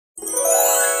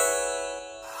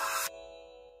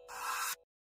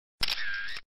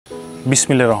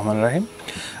বিসমিল্লাহির রহমানির রহিম।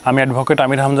 আমি অ্যাডভোকেট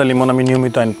আমির হামজা লিমন। আমি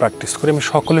নিয়মিত আইন প্র্যাকটিস করি। আমি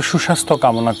সকলের সুস্বাস্থ্য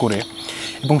কামনা করে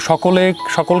এবং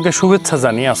সকলকে শুভেচ্ছা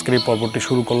জানিয়ে আজকের এই পর্বটি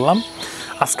শুরু করলাম।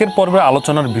 আজকের পর্বের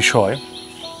আলোচনার বিষয়,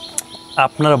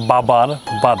 আপনার বাবার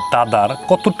বা দাদার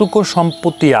কতটুকু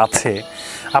সম্পত্তি আছে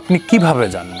আপনি কিভাবে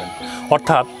জানবেন।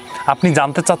 অর্থাৎ আপনি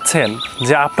জানতে চাচ্ছেন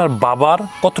যে আপনার বাবার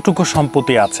কতটুকু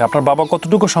সম্পত্তি আছে, আপনার বাবা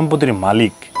কতটুকু সম্পত্তির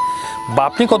মালিক, বা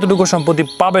আপনি কতটুকু সম্পত্তি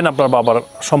পাবেন আপনার বাবার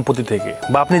সম্পত্তি থেকে,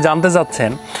 বা আপনি জানতে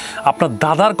চাচ্ছেন আপনার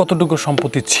দাদার কতটুকু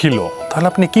সম্পত্তি ছিল, তাহলে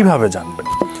আপনি কিভাবে জানবেন।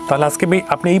 তাহলে আজকে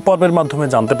আপনি এই পর্বের মাধ্যমে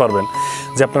জানতে পারবেন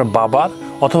যে আপনার বাবার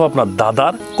অথবা আপনার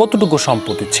দাদার কতটুকু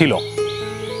সম্পত্তি ছিল।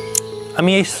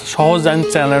 আমি এই সহজ আইন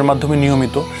চ্যানেলের মাধ্যমে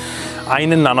নিয়মিত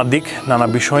আইনের নানা দিক নানা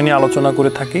বিষয় নিয়ে আলোচনা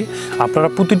করে থাকি। আপনারা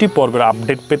প্রতিটি পর্বের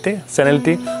আপডেট পেতে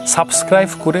চ্যানেলটি সাবস্ক্রাইব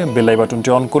করে বেল বাটনটি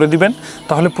অন করে দিবেন,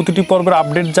 তাহলে প্রতিটি পর্বের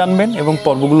আপডেট জানবেন এবং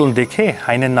পর্বগুলো দেখে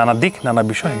আইনের নানা দিক নানা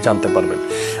বিষয় জানতে পারবেন।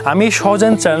 আমি এই সহজ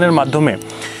আইন চ্যানেলের মাধ্যমে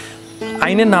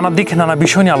আইনের নানা দিক নানা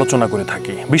বিষয় নিয়ে আলোচনা করে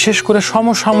থাকি, বিশেষ করে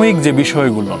সমসাময়িক যে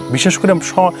বিষয়গুলো, বিশেষ করে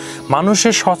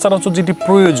মানুষের সচরাচর যেটি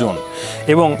প্রয়োজন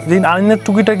এবং যে আইনের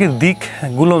টুকিটাকি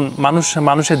দিকগুলো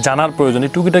মানুষের জানার প্রয়োজন,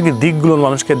 এই টুকিটাকি দিকগুলো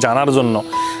মানুষকে জানার জন্য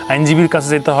আইনজীবীর কাছে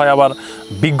যেতে হয়, আবার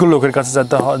বিজ্ঞ লোকের কাছে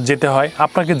যেতে হয়।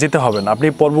 আপনাকে যেতে হবে না, আপনি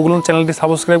এই পর্বগুলো চ্যানেলটি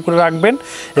সাবস্ক্রাইব করে রাখবেন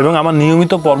এবং আমার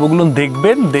নিয়মিত পর্বগুলো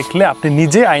দেখবেন। দেখলে আপনি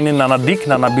নিজে আইনের নানা দিক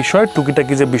নানা বিষয়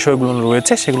টুকিটাকি যে বিষয়গুলো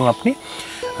রয়েছে সেগুলো আপনি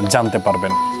জানতে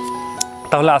পারবেন।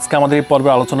 তাহলে আজকে আমাদের এই পর্বে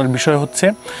আলোচনার বিষয় হচ্ছে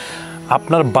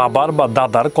আপনার বাবার বা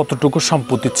দাদার কতটুকু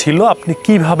সম্পত্তি ছিল আপনি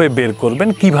কিভাবে বের করবেন,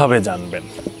 কিভাবে জানবেন।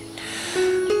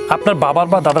 আপনার বাবার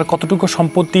বা দাদার কতটুকু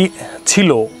সম্পত্তি ছিল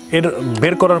এর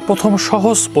বের করার প্রথম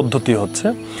সহজ পদ্ধতি হচ্ছে,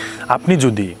 আপনি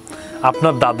যদি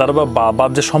আপনার দাদার বা বাবার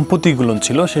যে সম্পত্তিগুলো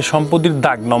ছিল সেই সম্পত্তির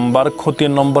দাগ নম্বর,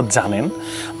 খতিয়ান নম্বর জানেন,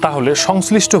 তাহলে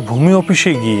সংশ্লিষ্ট ভূমি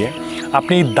অফিসে গিয়ে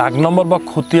আপনি এই দাগ নম্বর বা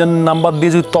খতিয়ান নাম্বার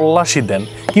দিয়ে যদি তল্লাশি দেন,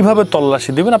 কিভাবে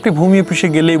তল্লাশি দেবেন আপনি ভূমি অফিসে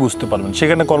গেলেই বুঝতে পারবেন।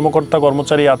 সেখানে কর্মকর্তা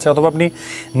কর্মচারী আছে, অথবা আপনি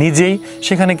নিজেই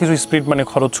সেখানে কিছু স্পিড মানি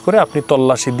খরচ করে আপনি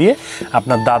তল্লাশি দিয়ে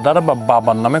আপনার দাদার বা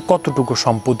বাবার নামে কতটুকু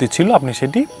সম্পত্তি ছিল আপনি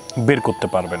সেটি বের করতে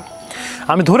পারবেন।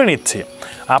 আমি ধরে নিচ্ছি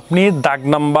আপনি দাগ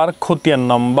নাম্বার, খতিয়ান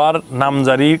নম্বর,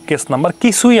 নামজারি, কেস নাম্বার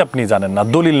কিছুই আপনি জানেন না,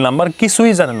 দলিল নাম্বার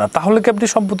কিছুই জানেন না, তাহলে কি আপনি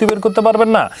সম্পত্তি বের করতে পারবেন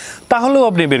না? তাহলেও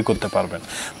আপনি বের করতে পারবেন,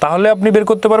 বের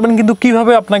করতে পারবেন। কিন্তু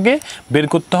কিভাবে আপনাকে বের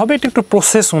করতে হবে এটা একটু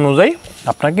প্রসেস অনুযায়ী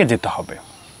আপনাকে যেতে হবে।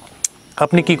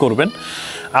 আপনি কি করবেন,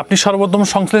 আপনি সর্বপ্রথম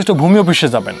সংশ্লিষ্ট ভূমি অফিসে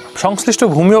যাবেন। সংশ্লিষ্ট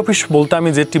ভূমি অফিস বলতে আমি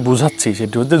যেটি বোঝাচ্ছি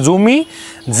সেটি হচ্ছে জমি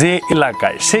যে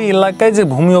এলাকায়, সেই এলাকায় যে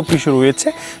ভূমি অফিস রয়েছে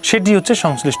সেটি হচ্ছে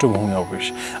সংশ্লিষ্ট ভূমি অফিস।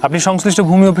 আপনি সংশ্লিষ্ট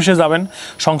ভূমি অফিসে যাবেন।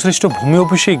 সংশ্লিষ্ট ভূমি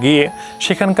অফিসে গিয়ে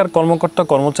সেখানকার কর্মকর্তা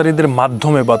কর্মচারীদের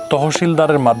মাধ্যমে বা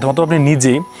তহসিলদারের মাধ্যমে অথবা আপনি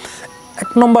নিজেই এক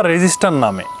নম্বর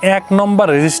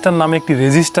রেজিস্টার নামে একটি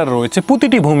রেজিস্টার রয়েছে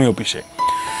প্রতিটি ভূমি অফিসে।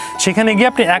 সেখানে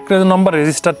গিয়ে আপনি 1 নম্বর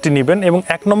রেজিস্টারটি নেবেন এবং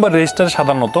 1 নম্বর রেজিস্টারে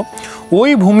সাধারণত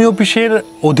ওই ভূমি অফিসের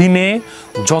অধীনে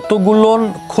যতগুলো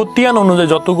খতিয়ান অনুযায়ী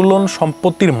যতগুলো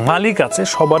সম্পত্তির মালিক আছে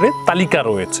সবারই তালিকা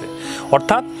রয়েছে।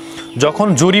 অর্থাৎ যখন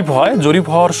জরিপ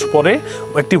হওয়ার পরে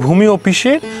একটি ভূমি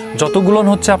অফিসের যতগুলো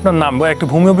হচ্ছে আপনার নাম, বা একটি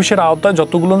ভূমি অফিসের আওতায়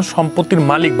যতগুলো সম্পত্তির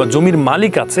মালিক বা জমির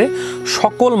মালিক আছে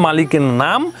সকল মালিকের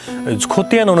নাম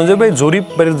খতিয়ান অনুযায়ী বা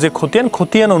জরিপের যে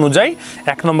খতিয়ান অনুযায়ী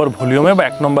 1 নম্বর ভলিউমে বা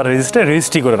 1 নম্বর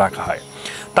রেজিস্ট্রি করে রাখা হয়।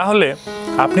 তাহলে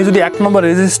আপনি যদি 1 নম্বর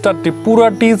রেজিস্টারটি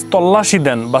পুরাটি তল্লাশি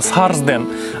দেন বা সার্চ দেন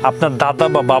আপনার দাদা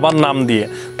বা বাবার নাম দিয়ে,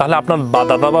 তাহলে আপনার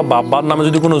দাদা বা বাবার নামে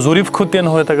যদি কোনো জরিপ খতিয়ান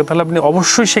হয়ে থাকে তাহলে আপনি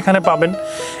অবশ্যই সেখানে পাবেন।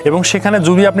 এবং সেখানে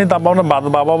যদি আপনি আপনার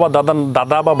বাবা বা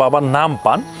দাদা বা বাবার নাম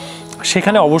পান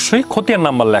সেখানে অবশ্যই খতিয়ান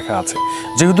নাম্বার লেখা আছে।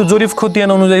 যেহেতু জরিপ খতিয়ান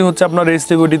অনুযায়ী হচ্ছে আপনার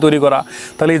রেজিস্ট্রি বইটি তৈরি করা,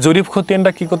 তাহলে এই জরিপ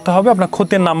খতিয়ানটা কী করতে হবে, আপনার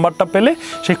খতিয়ান নাম্বারটা পেলে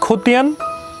সেই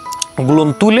খতিয়ানগুলো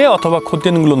তুলে অথবা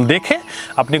খতিয়ানগুলো দেখে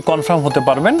আপনি কনফার্ম হতে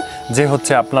পারবেন যে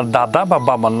হচ্ছে আপনার দাদা বা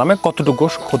বাবার নামে কতটুকু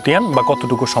খতিয়ান বা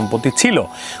কতটুকু সম্পত্তি ছিল।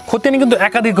 খতিয়ান কিন্তু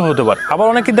একাধিক হতে পারে। আবার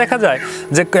অনেকে দেখা যায়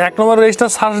যে 1 নম্বর রেজিস্টার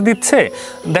সার্চ দিচ্ছে,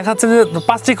 দেখাচ্ছে যে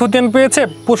 5টি খতিয়ান পেয়েছে,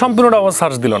 সম্পূর্ণটা আবার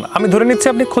সার্চ দিল না। আমি ধরে নিচ্ছি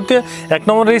আপনি খতিয়ান 1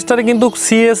 নম্বর রেজিস্টারে কিন্তু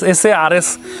CS, SA, RS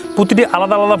প্রতিটি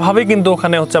আলাদা আলাদাভাবে কিন্তু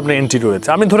ওখানে হচ্ছে আপনার এন্ট্রি রয়েছে।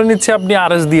 আমি ধরে নিচ্ছি আপনি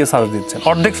RS দিয়ে সার্চ দিচ্ছেন,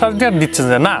 অর্ধেক সার্চ দিয়ে আর দিচ্ছেন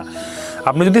যে না।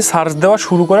 আপনি যদি সার্চ দেওয়া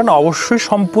শুরু করেন অবশ্যই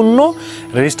সম্পূর্ণ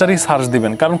রেজিস্টারই সার্চ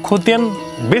দিবেন, কারণ খতিয়ান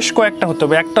বেশ কয়েকটা হতে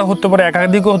পারে, একটা হতে পারে,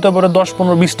 একাধিকও হতে পারে, 10,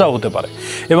 15, 20টাও হতে পারে।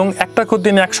 এবং একটা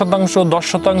খতিয়ান 1%,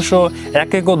 10%, 1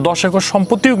 একর, 10 একর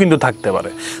সম্পত্তিও কিন্তু থাকতে পারে।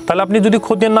 তাহলে আপনি যদি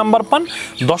খতিয়ান নাম্বার পান,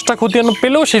 10টা খতিয়ান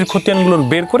পেলেও সেই খতিয়ানগুলো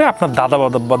বের করে আপনার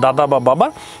দাদা বা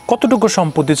বাবার কতটুকু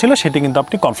সম্পত্তি ছিল সেটি কিন্তু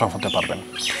আপনি কনফার্ম হতে পারবেন।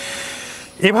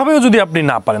 এভাবেও যদি আপনি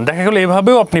না পারেন, দেখা গেল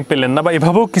এভাবেও আপনি পেলেন না বা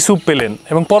এভাবেও কিছু পেলেন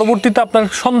এবং পরবর্তীতে আপনার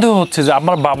সন্দেহ হচ্ছে যে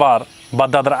আমার বাবার বা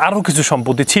দাদার আরও কিছু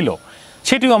সম্পত্তি ছিল,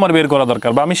 সেটিও আমার বের করা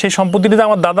দরকার, বা আমি সেই সম্পত্তিটি যে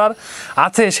আমার দাদার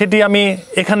আছে সেটি আমি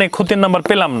এখানে খতিয়ান নাম্বার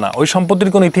পেলাম না, ওই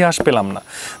সম্পত্তির কোনো ইতিহাস পেলাম না,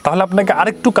 তাহলে আপনাকে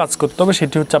আরেকটু কাজ করতে হবে।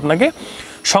 সেটি হচ্ছে আপনাকে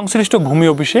সংশ্লিষ্ট ভূমি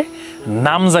অফিসে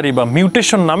নামজারি বা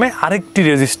মিউটেশন নামে আরেকটি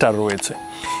রেজিস্টার রয়েছে,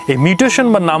 এই মিউটেশন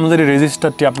বা নামজারি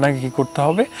রেজিস্টারটি আপনাকে কী করতে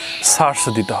হবে, সার্চ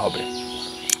দিতে হবে।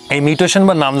 এই মিউটেশন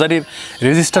বা নামজারির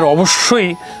রেজিস্টার অবশ্যই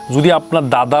যদি আপনার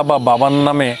দাদা বা বাবার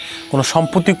নামে কোনো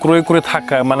সম্পত্তি ক্রয় করে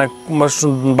থাকা, মানে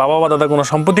বাবা বা দাদা কোনো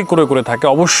সম্পত্তি ক্রয় করে থাকে,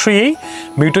 অবশ্যই এই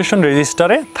মিউটেশন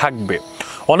রেজিস্টারে থাকবে।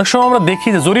 অনেক সময় আমরা দেখি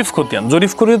যে জরিফ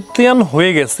খতিয়ান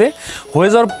হয়ে গেছে, হয়ে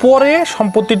যাওয়ার পরে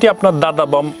সম্পত্তিটি আপনার দাদা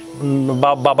বা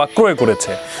বাবা ক্রয়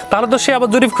করেছে, তাহলে তো সে আবার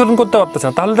জরিফ খতিয়ান করতে পারতেছে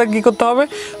না, তাহলে তাকে কী করতে হবে,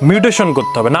 মিউটেশন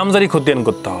করতে হবে, নামজারি খতিয়ান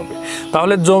করতে হবে।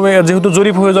 তাহলে যেহেতু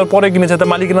জরিফ হয়ে যাওয়ার পরে কিনেছে, তার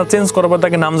মালিকানা চেঞ্জ করার পর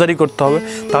তাকে নামজারি করতে হবে,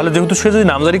 তাহলে যেহেতু সে যদি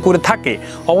নামজারি করে থাকে,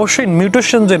 অবশ্যই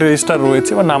মিউটেশন যে রেজিস্টার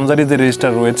রয়েছে বা নামজারি যে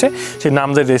রেজিস্টার রয়েছে, সেই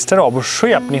নামজারি রেজিস্টারে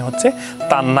অবশ্যই আপনি হচ্ছে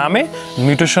তার নামে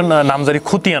মিউটেশন নামজারি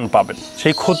খতিয়ান পাবেন।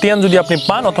 সেই খতিয়ান যদি আপনি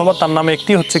পান, অথবা তার নামে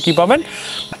একটি হচ্ছে কি পাবেন,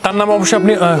 তার নামে অবশ্যই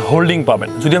আপনি হোল্ডিং পাবেন।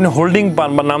 যদি আপনি হোল্ডিং পান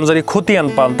বা নামজারি খতিয়ান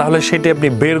পান, তাহলে সেটি আপনি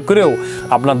বের করেও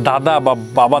আপনার দাদা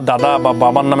বা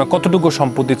বাবার নামে কতটুকু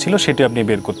সম্পত্তি ছিল সেটি আপনি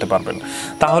বের করতে পারবেন।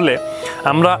 তাহলে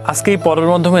আমরা আজকে এই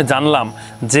পর্বের মাধ্যমে জানলাম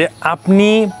যে আপনি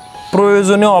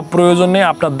প্রয়োজনে অপ্রয়োজনে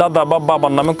আপনার দাদা বা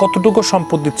বাবার নামে কতটুকু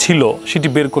সম্পত্তি ছিল সেটি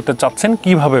বের করতে চাচ্ছেন,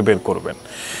 কিভাবে বের করবেন।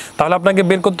 তাহলে আপনাকে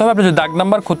বের করতে হবে, আপনি যদি দাগ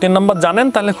নাম্বার খতিয়ান নাম্বার জানেন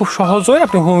তাহলে খুব সহজ হয়ে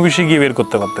আপনি ভূমি অফিসে গিয়ে বের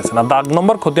করতে পারতেছেন। আর দাগ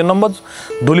নম্বর, খতিয়ান নম্বর,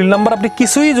 দলিল নাম্বার আপনি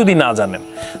কিছুই যদি না জানেন,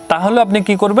 তাহলে আপনি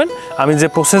কি করবেন, আমি যে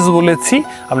প্রসেস বলেছি,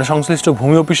 আপনি সংশ্লিষ্ট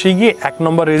ভূমি অফিসে গিয়ে 1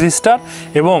 নম্বর রেজিস্টার,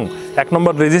 এবং 1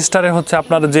 নম্বর রেজিস্টারে হচ্ছে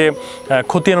আপনার যে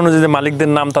খতিয়ান অনুযায়ী যে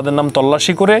মালিকদের নাম, তাদের নাম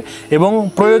তল্লাশি করে, এবং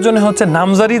প্রয়োজনে হচ্ছে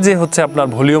নামজারি যে হচ্ছে আপনার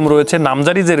ভলিউম রয়েছে,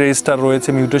 নামজারি যে রেজিস্টার রয়েছে,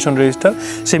 মিউটেশন রেজিস্টার,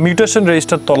 সেই মিউটেশন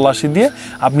রেজিস্টার তল্লাশি দিয়ে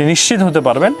আপনি নিশ্চিত হতে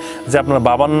পারবেন যে আপনার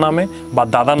বাবার নামে বা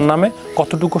দাদার নামে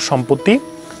কতটুকু সম্পত্তি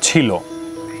ছিল।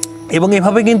 এবং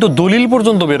এভাবে কিন্তু দলিল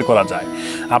পর্যন্ত বের করা যায়।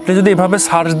 আপনি যদি এভাবে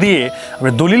সার্চ দিয়ে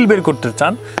আপনি দলিল বের করতে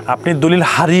চান, আপনি দলিল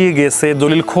হারিয়ে গেছে,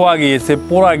 দলিল খোয়া গিয়েছে,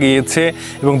 পোড়া গিয়েছে,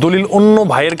 এবং দলিল অন্য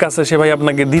ভাইয়ের কাছে, সে ভাই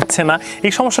আপনাকে দিচ্ছে না,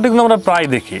 এই সমস্যাটা কিন্তু আমরা প্রায়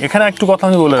দেখি। এখানে একটু কথা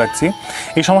আমি বলে রাখছি,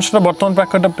 এই সমস্যাটা বর্তমান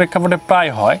প্রেক্ষাপটে প্রায়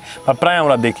হয় বা প্রায়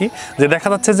আমরা দেখি, যে দেখা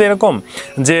যাচ্ছে যে এরকম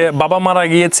যে বাবা মারা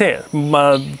গিয়েছে,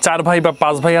 4 ভাই বা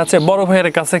 5 ভাই আছে, বড় ভাইয়ের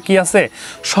কাছে কি আছে,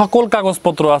 সকল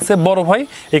কাগজপত্র আছে, বড় ভাই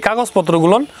এই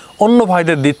কাগজপত্রগুলো অন্য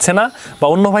ভাইদের দিচ্ছে না, বা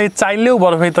অন্য ভাই চাইলেও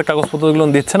বড় ভাই তার কাগজপত্রগুলো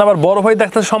দিচ্ছে না, আবার বড় ভাই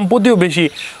দেখতে সম্পত্তিও বেশি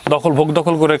ভোগ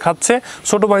দখল করে খাচ্ছে,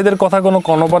 ছোট ভাইদের কথা কোনো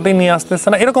কর্ণপাতেই নিয়ে আসতেছে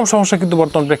না। এরকম সমস্যা কিন্তু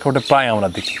বর্তমান প্রেক্ষাপটে প্রায় আমরা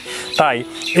দেখি। তাই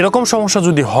এরকম সমস্যা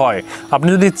যদি হয়, আপনি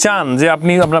যদি চান যে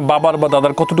আপনি আপনার বাবার বা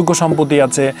দাদার কতটুকু সম্পত্তি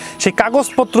আছে, সেই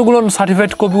কাগজপত্রগুলো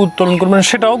সার্টিফাইড কপি উত্তোলন করবেন,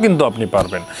 সেটাও কিন্তু আপনি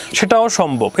পারবেন, সেটাও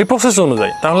সম্ভব এই প্রসেস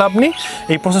অনুযায়ী। তাহলে আপনি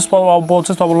এই প্রসেস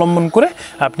অবলম্বন করে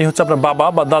আপনি হচ্ছে আপনার বাবা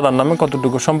বা দাদার নামে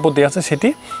কতটুকু সম্পত্তি আছে সেটি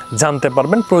জানতে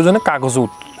পারবেন, প্রয়োজনে কাগজও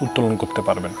উত্তোলন করতে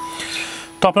পারবেন।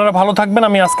 তো আপনারা ভালো থাকবেন।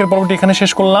 আমি আজকের পর্বটি এখানে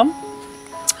শেষ করলাম।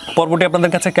 পর্বটি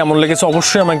আপনাদের কাছে কেমন লেগেছে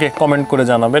অবশ্যই আমাকে কমেন্ট করে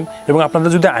জানাবেন, এবং আপনাদের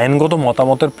যদি আইনগত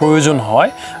মতামতের প্রয়োজন হয়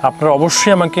আপনারা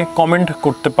অবশ্যই আমাকে কমেন্ট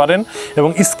করতে পারেন, এবং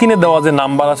স্ক্রিনে দেওয়া যে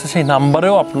নাম্বার আছে সেই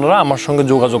নাম্বারেও আপনারা আমার সঙ্গে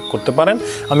যোগাযোগ করতে পারেন।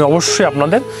 আমি অবশ্যই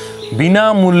আপনাদের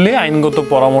বিনামূল্যে আইনগত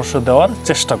পরামর্শ দেওয়ার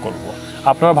চেষ্টা করব।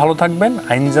 আপনারা ভালো থাকবেন,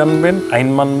 আইন জানবেন, আইন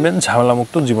মানবেন,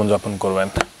 ঝামেলামুক্ত জীবনযাপন করবেন।